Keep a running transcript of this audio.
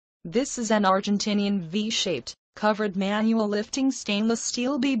This is an Argentinian V-shaped, covered manual lifting stainless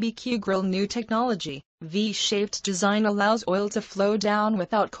steel BBQ grill. New technology. V-shaped design allows oil to flow down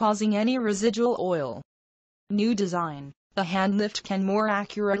without causing any residual oil. New design. The hand lift can more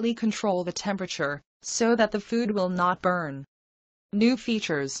accurately control the temperature, so that the food will not burn. New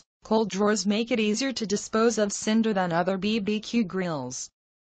features. Cold drawers make it easier to dispose of cinder than other BBQ grills.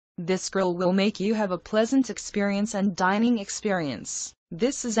 This grill will make you have a pleasant experience and dining experience.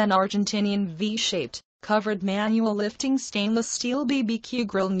 This is an Argentinian V-shaped, covered manual lifting stainless steel BBQ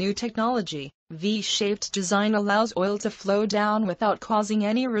grill. New technology. V-shaped design allows oil to flow down without causing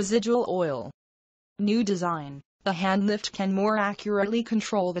any residual oil. New design. The hand lift can more accurately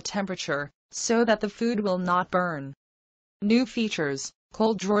control the temperature, so that the food will not burn. New features.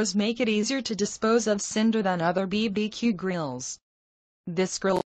 Cold drawers make it easier to dispose of cinder than other BBQ grills. This grill